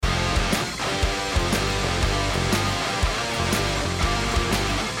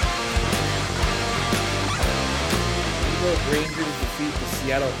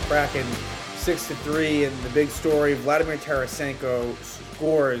Seattle Kraken 6-3, and the big story, Vladimir Tarasenko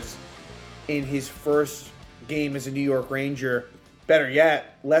scores in his first game as a New York Ranger. Better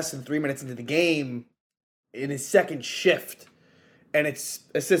yet, less than 3 minutes into the game, in his second shift, and it's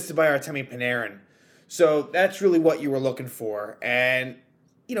assisted by Artemi Panarin. So that's really what you were looking for. And,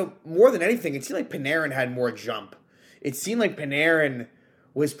 more than anything, it seemed like Panarin had more jump. It seemed like Panarin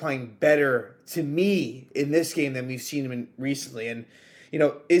was playing better to me in this game than we've seen him in recently. And,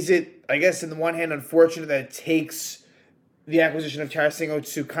 is it, I guess, on the one hand, unfortunate that it takes the acquisition of Tarasenko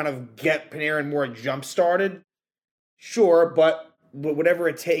to kind of get Panarin more jump started? Sure, but whatever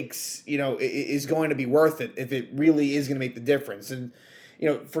it takes, is going to be worth it if it really is going to make the difference. And,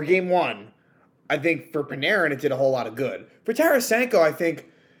 for game one, I think for Panarin, it did a whole lot of good. For Tarasenko, I think,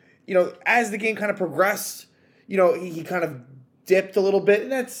 as the game kind of progressed, he kind of dipped a little bit.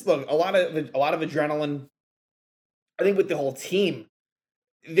 And that's, look, a lot of adrenaline. I think with the whole team,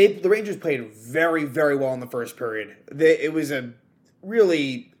 the Rangers played very, very well in the first period. It was a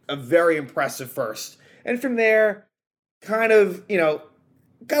very impressive first. And from there, kind of,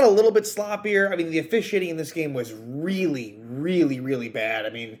 got a little bit sloppier. I mean, the officiating in this game was really, really, really bad. I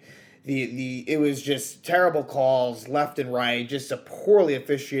mean, it was just terrible calls left and right, just a poorly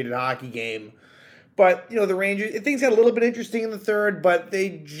officiated hockey game. But, the Rangers, things got a little bit interesting in the third, but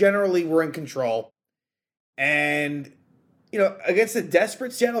they generally were in control. And, against a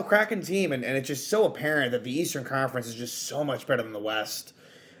desperate Seattle Kraken team, and it's just so apparent that the Eastern Conference is just so much better than the West.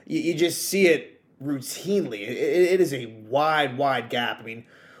 You just see it routinely. It is a wide gap. I mean,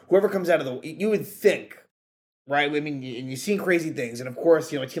 whoever comes out of you would think, right? I mean, you've seen crazy things. And of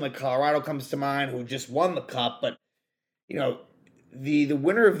course, a team like Colorado comes to mind who just won the cup, but, the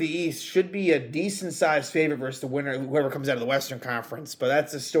winner of the East should be a decent sized favorite versus the winner, whoever comes out of the Western Conference. But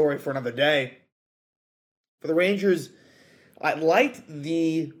that's a story for another day. For the Rangers, I liked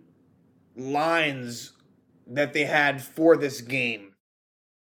the lines that they had for this game.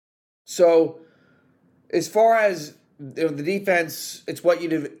 So, as far as the defense, it's what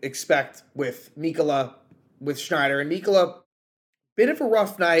you'd expect with Mikkola, with Schneider. And Mikkola, bit of a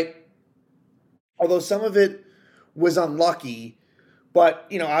rough night, although some of it was unlucky.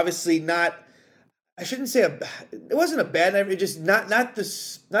 But, obviously not, I shouldn't say, it wasn't a bad night, it just not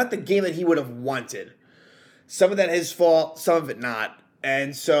the game that he would have wanted. Some of that his fault, some of it not.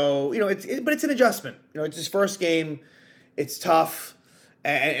 And so, but it's an adjustment. It's his first game. It's tough.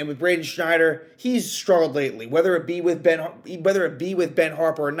 And with Braden Schneider, he's struggled lately. Whether it be with Ben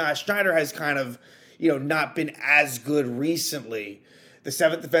Harpur or not, Schneider has kind of, not been as good recently. The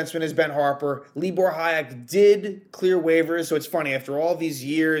seventh defenseman is Ben Harpur. Libor Hajek did clear waivers, so it's funny. After all these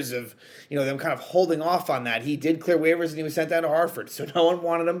years of, them kind of holding off on that, he did clear waivers and he was sent down to Hartford. So no one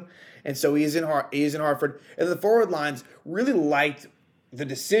wanted him, and so he is in Hartford. And the forward lines really liked the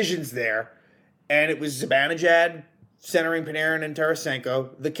decisions there, and it was Zibanejad centering Panarin and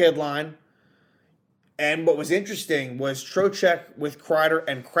Tarasenko, the kid line. And what was interesting was Trocheck with Kreider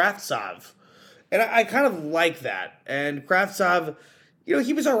and Kravtsov. And I kind of like that. And Kravtsov,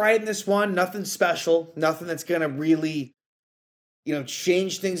 he was all right in this one. Nothing special. Nothing that's going to really,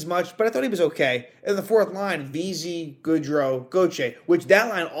 change things much. But I thought he was okay. And the fourth line, Vesey, Goodrow, Gauthier, which that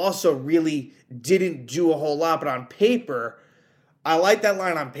line also really didn't do a whole lot. But on paper, I like that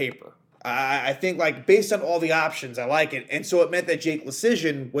line on paper. I think, based on all the options, I like it. And so it meant that Jake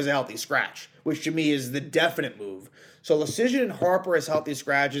Leschyshyn was a healthy scratch, which to me is the definite move. So Leschyshyn and Harpur as healthy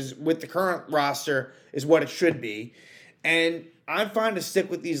scratches with the current roster is what it should be. And I'm fine to stick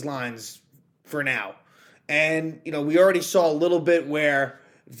with these lines for now. And, we already saw a little bit where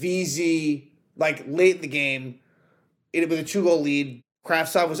Vesey, late in the game, it was a 2-goal lead.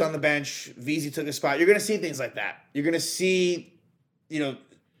 Kravtsov was on the bench. Vesey took a spot. You're going to see things like that. You're going to see,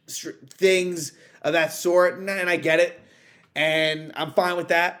 things of that sort, and I get it, and I'm fine with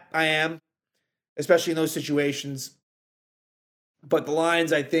that. I am, especially in those situations. But the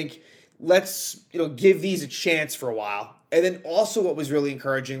lines, I think, let's give these a chance for a while. And then also, what was really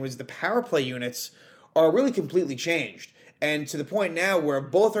encouraging was the power play units are really completely changed, and to the point now where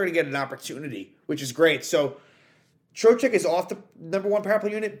both are going to get an opportunity, which is great. So Trocheck is off the number one power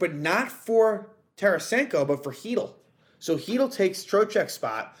play unit, but not for Tarasenko, but for Chytil. So Chytil takes Trocheck's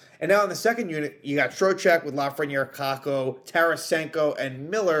spot. And now in the second unit, you got Trocheck with Lafreniere, Kakko, Tarasenko, and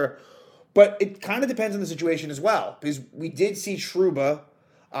Miller. But it kind of depends on the situation as well. Because we did see Trouba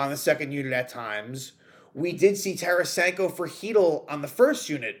on the second unit at times. We did see Tarasenko for Chytil on the first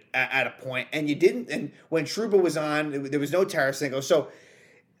unit at a point. And you didn't. And when Trouba was on, there was no Tarasenko. So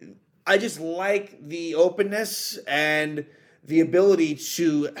I just like the openness and the ability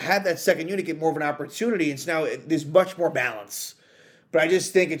to have that second unit get more of an opportunity. And so now there's much more balance. But I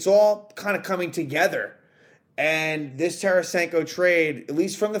just think it's all kind of coming together. And this Tarasenko trade, at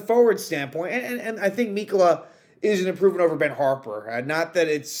least from the forward standpoint, and I think Mikkola is an improvement over Ben Harper. Not that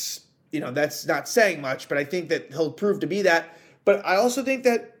it's, that's not saying much, but I think that he'll prove to be that. But I also think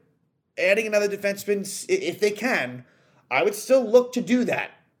that adding another defenseman, if they can, I would still look to do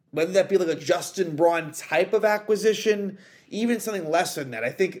that. Whether that be like a Justin Braun type of acquisition, even something less than that. I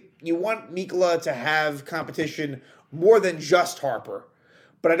think you want Mikkola to have competition more than just Harper.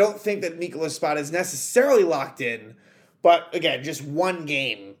 But I don't think that Mikkola's spot is necessarily locked in. But again, just one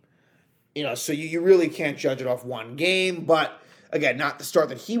game. So you really can't judge it off one game. But again, not the start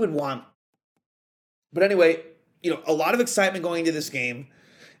that he would want. But anyway, a lot of excitement going into this game.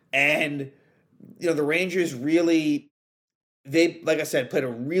 And, the Rangers really, they, like I said, played a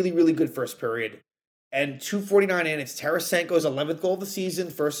really, really good first period. And 2:49 in, it's Tarasenko's 11th goal of the season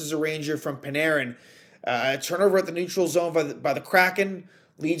versus a Ranger from Panarin. A turnover at the neutral zone by the Kraken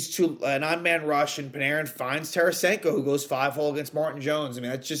leads to an on-man rush, and Panarin finds Tarasenko, who goes 5-hole against Martin Jones. I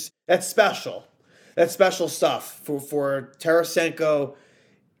mean, that's special. That's special stuff for Tarasenko.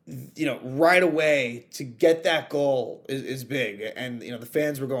 Right away to get that goal is big, and the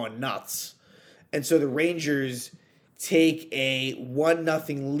fans were going nuts, and so the Rangers take a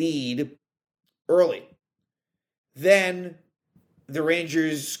 1-0 lead early. Then the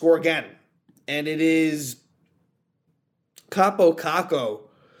Rangers score again, and it is Kaapo Kakko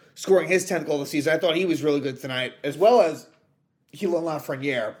scoring his 10th goal of the season. I thought he was really good tonight, as well as Hélène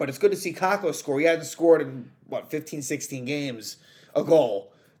Lafrenière. But it's good to see Kakko score. He hadn't scored in, 15, 16 games, a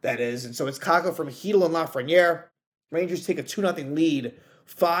goal, that is. And so it's Kakko from Hélène Lafrenière. Rangers take a 2-0 lead,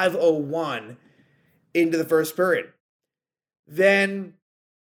 5:01 into the first period. Then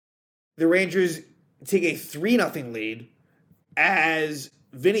the Rangers take a 3-0 lead as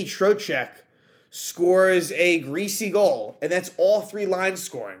Vinny Trocheck scores a greasy goal, and that's all three lines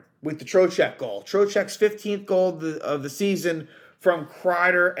scoring with the Trocheck goal. Trocheck's 15th goal of the season from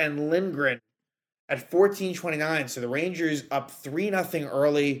Kreider and Lindgren at 14:29. So the Rangers up 3-0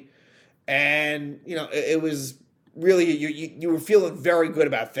 early, and it was really you were feeling very good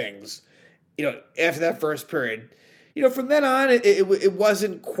about things. After that first period, from then on it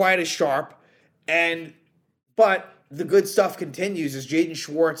wasn't quite as sharp, but the good stuff continues as Jaden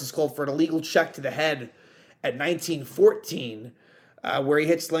Schwartz is called for an illegal check to the head at 19:14, where he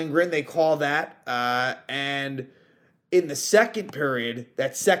hits Lindgren. They call that. And in the second period,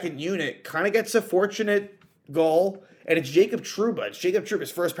 that second unit kind of gets a fortunate goal, and it's Jacob Trouba. It's Jacob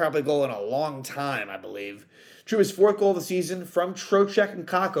Trouba's first power play goal in a long time, I believe. Trouba's 4th goal of the season from Trocheck and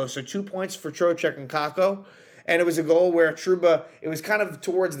Kakko, so 2 points for Trocheck and Kakko. And it was a goal where Trouba, it was kind of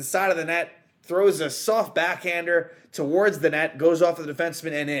towards the side of the net, throws a soft backhander towards the net, goes off the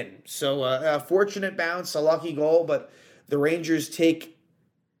defenseman and in. So a fortunate bounce, a lucky goal, but the Rangers take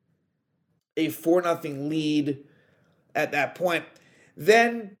a 4-0 lead at that point.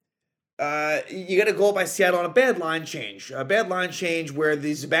 Then you get a goal by Seattle on a bad line change. A bad line change where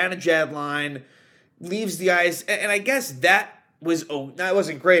the Zibanejad line leaves the ice. And I guess that was, it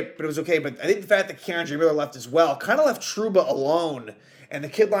wasn't great, but it was okay. But I think the fact that Keandre Miller left as well kind of left Trouba alone. And the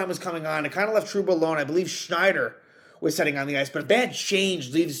kid line was coming on. It kind of left Trouba alone. I believe Schneider was setting on the ice. But a bad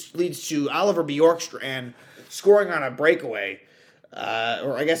change leads to Oliver Bjorkstrand scoring on a breakaway.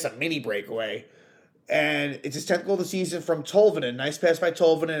 Or I guess a mini breakaway. And it's his 10th goal of the season from Tolvanen. Nice pass by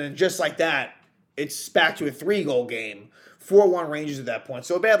Tolvanen. And just like that, it's back to a 3-goal game. 4-1 Rangers at that point.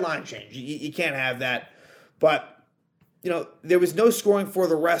 So a bad line change. You can't have that. But, there was no scoring for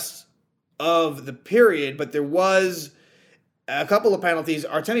the rest of the period. But there was a couple of penalties.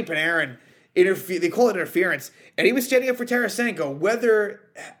 Artemi Panarin, they call it interference. And he was standing up for Tarasenko.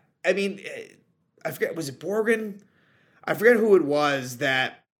 I forget, was it Borgen? I forget who it was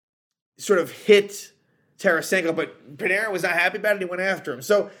that sort of hit Tarasenko, but Panarin was not happy about it. He went after him.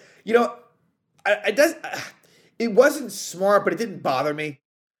 So, it wasn't smart, but it didn't bother me.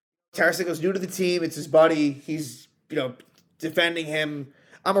 Tarasenko's new to the team. It's his buddy. He's, defending him.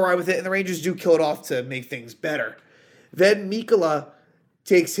 I'm all right with it. And the Rangers do kill it off to make things better. Then Mikkola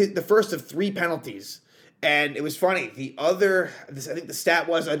takes the first of 3 penalties. And it was funny. I think the stat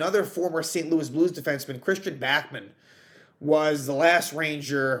was another former St. Louis Blues defenseman, Christian Backman, was the last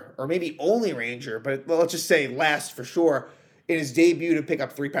Ranger, or maybe only Ranger, but let's just say last for sure, in his debut to pick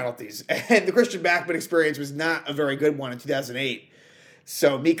up 3 penalties. And the Christian Backman experience was not a very good one in 2008.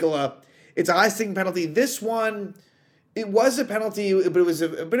 So Mikkola, it's a high-sticking penalty. This one, it was a penalty, but it was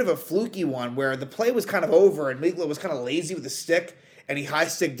a bit of a fluky one where the play was kind of over and Mikkola was kind of lazy with the stick, and he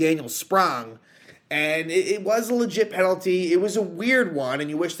high-sticked Daniel Sprong. And it was a legit penalty. It was a weird one, and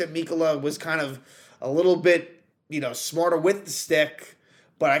you wish that Mikkola was kind of a little bit smarter with the stick,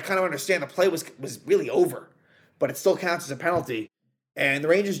 but I kind of understand the play was really over, but it still counts as a penalty, and the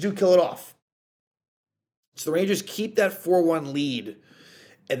Rangers do kill it off. So the Rangers keep that 4-1 lead,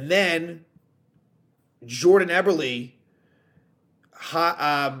 and then Jordan Eberle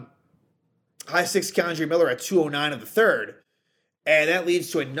high six K'Andre Miller at 2:09 of the third. And that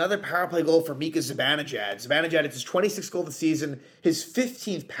leads to another power play goal for Mika Zibanejad. Zibanejad, it's his 26th goal of the season, his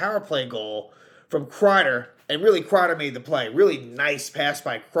 15th power play goal from Kreider. And really, Kreider made the play. Really nice pass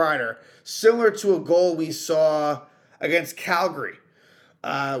by Kreider. Similar to a goal we saw against Calgary,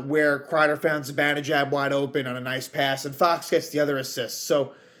 where Kreider found Zibanejad wide open on a nice pass, and Fox gets the other assist.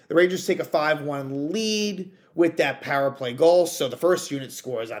 So the Rangers take a 5-1 lead with that power play goal. So the first unit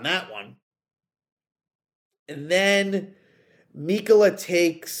scores on that one. And then Mikkola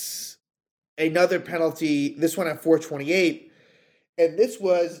takes another penalty, this one at 4:28, and this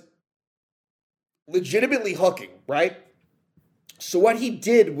was legitimately hooking, right? So what he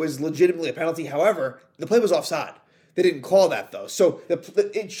did was legitimately a penalty. However, the play was offside. They didn't call that, though. So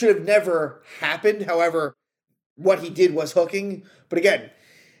it should have never happened. However, what he did was hooking. But again,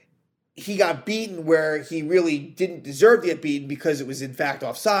 he got beaten where he really didn't deserve to get beaten because it was, in fact,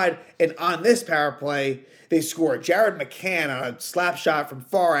 offside. And on this power play, they scored. Jared McCann on a slap shot from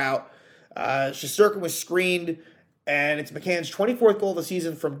far out. Shesterkin was screened, and it's McCann's 24th goal of the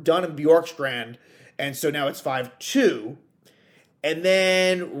season from Dunn and Bjorkstrand. And so now it's 5-2. And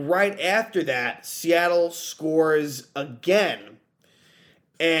then right after that, Seattle scores again.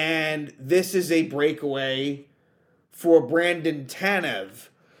 And this is a breakaway for Brandon Tanev.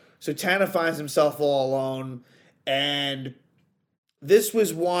 So Tanev finds himself all alone. And this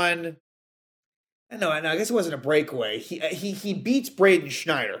was one... No, I guess it wasn't a breakaway. He beats Braden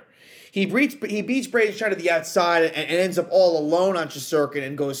Schneider. He beats Braden Schneider to the outside and ends up all alone on Shesterkin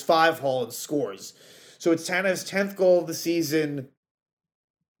and goes 5-hole and scores. So it's Tanev's 10th goal of the season,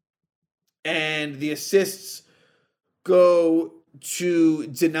 and the assists go to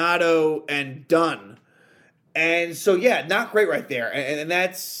Donato and Dunn. And so, yeah, not great right there. And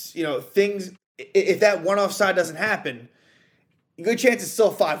that's, things, if that one offside doesn't happen, good chance it's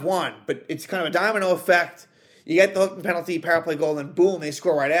still 5-1, but it's kind of a domino effect. You get the hooking penalty, power play goal, and boom, they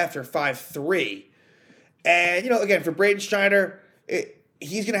score right after, 5-3. And, again, for Braden Schneider,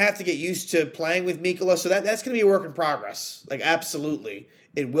 he's going to have to get used to playing with Mikkola, so that's going to be a work in progress. Like, absolutely,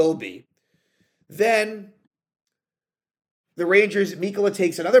 it will be. Then, the Rangers, Mikkola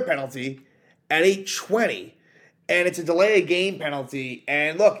takes another penalty at 8:20, and it's a delay of game penalty.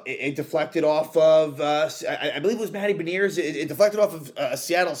 And look, it deflected off of, I believe it was Matty Beniers, it deflected off of a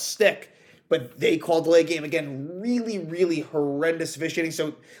Seattle stick. But they called delay game. Again, really, really horrendous officiating.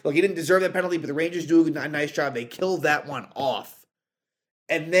 So, look, he didn't deserve that penalty, but the Rangers do a nice job. They killed that one off.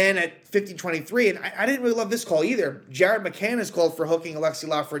 And then at 15:23, and I didn't really love this call either, Jared McCann is called for hooking Alexis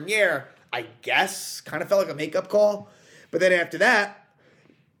Lafreniere, I guess. Kind of felt like a makeup call. But then after that,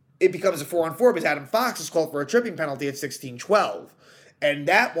 it becomes a 4-on-4 because Adam Fox is called for a tripping penalty at 16:12. And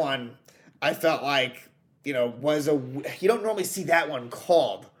that one, I felt like, was you don't normally see that one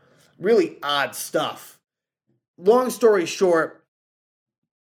called. Really odd stuff. Long story short,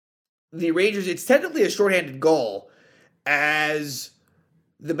 the Rangers, it's technically a shorthanded goal as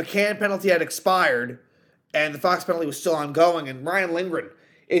the McCann penalty had expired and the Fox penalty was still ongoing. And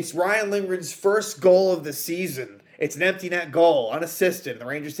it's Ryan Lindgren's first goal of the season. It's an empty net goal, unassisted. The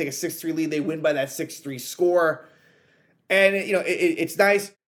Rangers take a 6-3 lead. They win by that 6-3 score. And, it's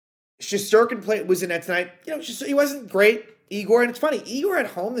nice. Shesterkin was in that tonight. He wasn't great. Igor, and it's funny, Igor at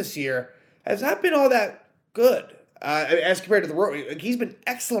home this year has not been all that good as compared to the road. He's been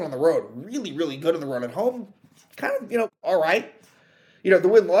excellent on the road, really, really good on the road. At home, kind of, all right. The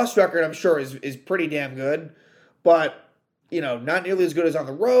win-loss record, I'm sure, is pretty damn good, but, not nearly as good as on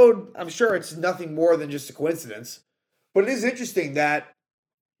the road. I'm sure it's nothing more than just a coincidence. But it is interesting that,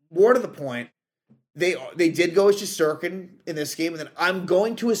 more to the point, they did go with Shesterkin in this game, and then I'm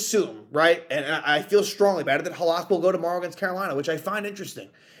going to assume, right, and I feel strongly about it, that Halak will go tomorrow against Carolina, which I find interesting.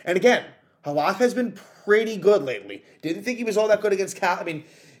 And again, Halak has been pretty good lately. Didn't think he was all that good against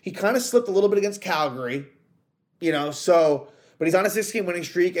he kind of slipped a little bit against Calgary, but he's on a 6-game winning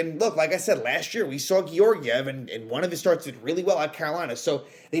streak. And look, like I said, last year we saw Georgiev, and one of his starts did really well at Carolina. So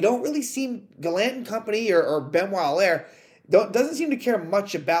they don't really seem, Gallant and company or Benoit Allaire, doesn't seem to care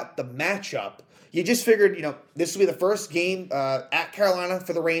much about the matchup. You just figured, this will be the first game at Carolina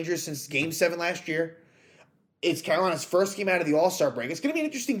for the Rangers since Game 7 last year. It's Carolina's first game out of the All-Star break. It's going to be an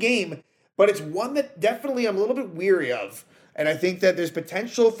interesting game, but it's one that definitely I'm a little bit weary of. And I think that there's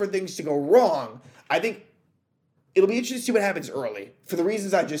potential for things to go wrong. I think it'll be interesting to see what happens early for the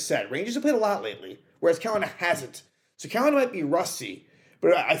reasons I just said. Rangers have played a lot lately. whereas Carolina hasn't. So Carolina might be rusty,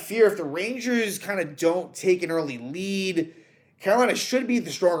 but I fear if the Rangers kind of don't take an early lead, Carolina should be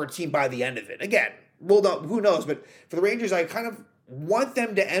the stronger team by the end of it. Again, who knows? But for the Rangers, I kind of want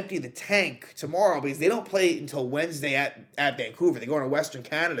them to empty the tank tomorrow because they don't play until Wednesday at Vancouver. They go on a Western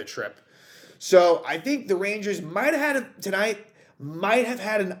Canada trip. So I think the Rangers might have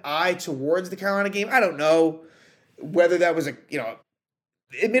had an eye towards the Carolina game. I don't know whether that was it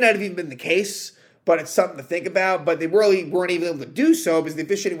may not have even been the case, but it's something to think about. But they really weren't even able to do so because the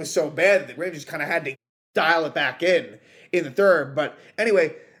officiating was so bad that the Rangers kind of had to dial it back in the third. But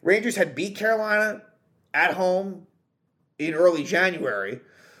anyway, Rangers had beat Carolina at home in early January,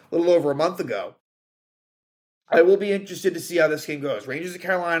 a little over a month ago. I will be interested to see how this game goes. Rangers at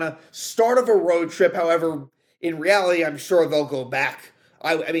Carolina, start of a road trip. However, in reality, I'm sure they'll go back.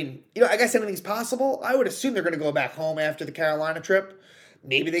 I guess anything's possible. I would assume they're going to go back home after the Carolina trip.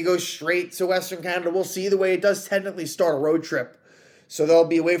 Maybe they go straight to Western Canada. We'll see. Either way, it does technically start a road trip. So they'll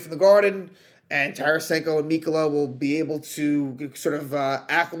be away from the Garden, and Tarasenko and Mikkola will be able to sort of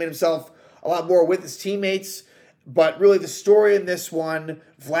acclimate himself a lot more with his teammates. But really the story in this one,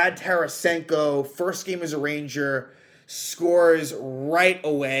 Vlad Tarasenko, first game as a Ranger, scores right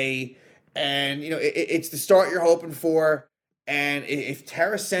away. And, it's the start you're hoping for. And if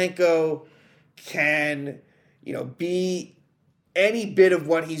Tarasenko can, be any bit of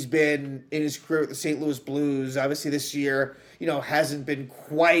what he's been in his career with the St. Louis Blues, obviously this year, hasn't been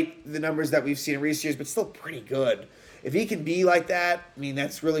quite the numbers that we've seen in recent years, but still pretty good. If he can be like that,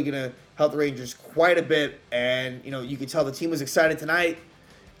 that's really going to help the Rangers quite a bit. And, you can tell the team was excited tonight.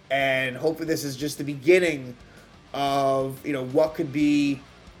 And hopefully this is just the beginning of, what could be,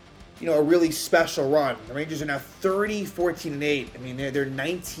 a really special run. The Rangers are now 30-14-8. They're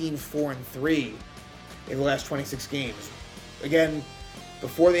 19-4-3 in the last 26 games. Again,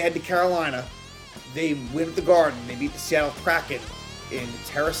 before they head to Carolina, they win at the Garden. They beat the Seattle Kraken in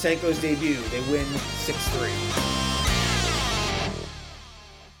Tarasenko's debut. They win 6-3.